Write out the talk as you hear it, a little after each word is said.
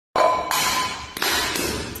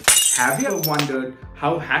Have you ever wondered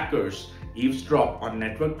how hackers eavesdrop on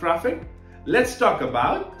network traffic? Let's talk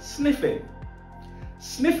about sniffing.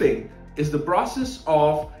 Sniffing is the process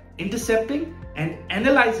of intercepting and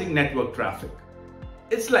analyzing network traffic.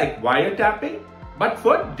 It's like wiretapping, but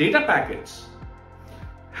for data packets.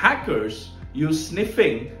 Hackers use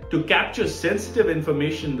sniffing to capture sensitive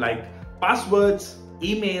information like passwords,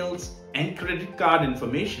 emails, and credit card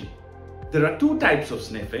information. There are two types of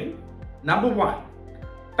sniffing. Number one,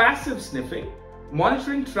 passive sniffing,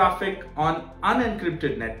 monitoring traffic on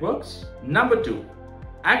unencrypted networks. Number two,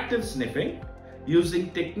 active sniffing, using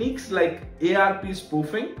techniques like ARP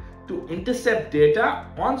spoofing to intercept data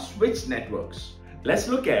on switched networks. Let's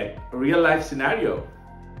look at a real-life scenario.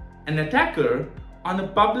 An attacker on a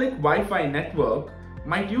public Wi-Fi network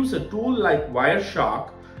might use a tool like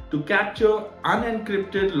Wireshark to capture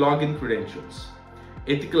unencrypted login credentials.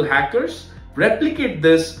 Ethical hackers replicate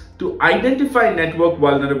this to identify network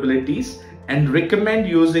vulnerabilities and recommend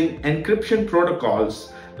using encryption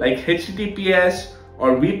protocols like HTTPS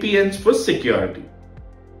or VPNs for security.